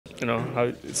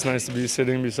it's nice to be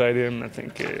sitting beside him. I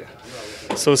think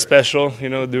so special,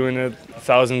 doing it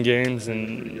 1,000 games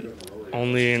and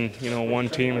only in one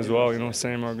team as well.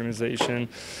 Same organization,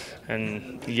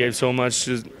 and he gave so much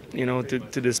to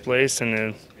this place,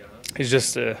 and it's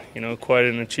just quite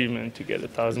an achievement to get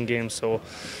 1,000 games. So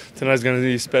tonight's going to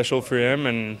be special for him,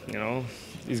 and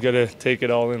he's got to take it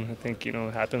all in. I think it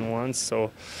happened once,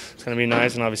 so it's going to be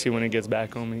nice. And obviously, when he gets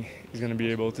back home, he's going to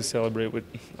be able to celebrate with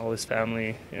all his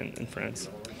family and friends.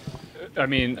 I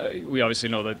mean, we obviously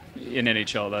know that in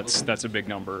NHL that's a big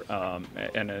number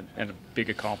and a big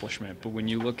accomplishment. But when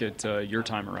you look at your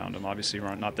time around him, obviously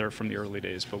you're not there from the early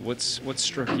days. But what's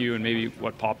struck you, and maybe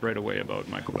what popped right away about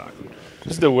Michael Backlund?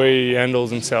 Just the way he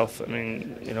handles himself. I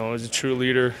mean, he's a true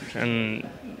leader, and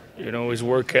his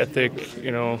work ethic.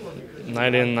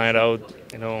 Night in, night out.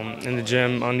 In the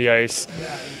gym, on the ice,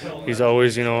 he's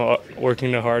always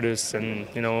working the hardest, and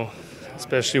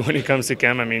especially when he comes to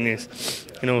camp. I mean, he's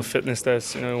fitness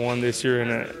test won this year,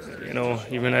 and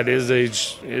even at his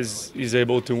age he's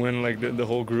able to win like the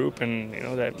whole group, and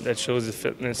that shows the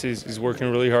fitness. He's working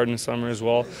really hard in the summer as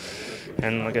well,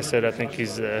 and like I said, I think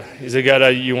he's a guy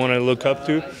that you want to look up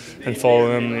to and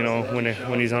follow him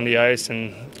when he's on the ice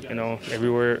and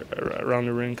everywhere around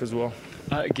the rink as well.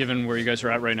 Given where you guys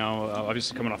are at right now,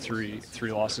 obviously coming off three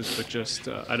losses, but just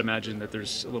I'd imagine that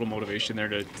there's a little motivation there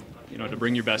to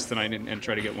bring your best tonight and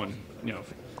try to get one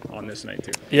on this night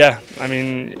too. Yeah, I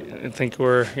mean, I think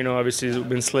we're obviously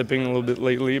been slipping a little bit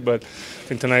lately, but I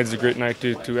think tonight's a great night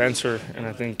to answer. And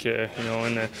I think in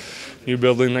a new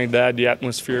building like that, the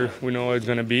atmosphere we know it's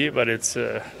going to be, but it's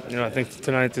I think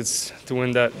tonight it's to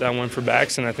win that one for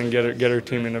backs, and I think get our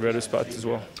team in a better spot as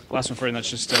well. Last one for you, and that's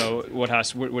just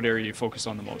what area you focus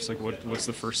on the most? Like what's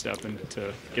the first step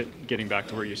into getting back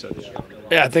to where you said?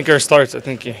 Yeah, I think our starts. I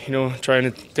think trying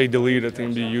to take the lead. I think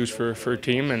would be huge for a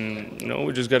team, and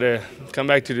we just got to come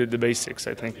back to the basics.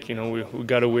 I think we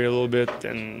got away a little bit,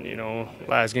 and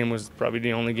last game was probably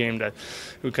the only game that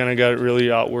we kind of got really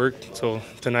outworked. So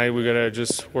tonight we got to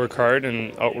just work hard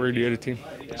and outwork the other team.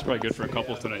 It's probably good for a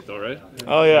couple tonight, though, right?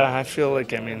 Oh yeah, I feel like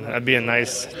that'd be a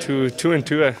nice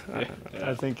 2-2.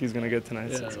 I think he's gonna get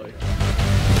tonight. Yeah,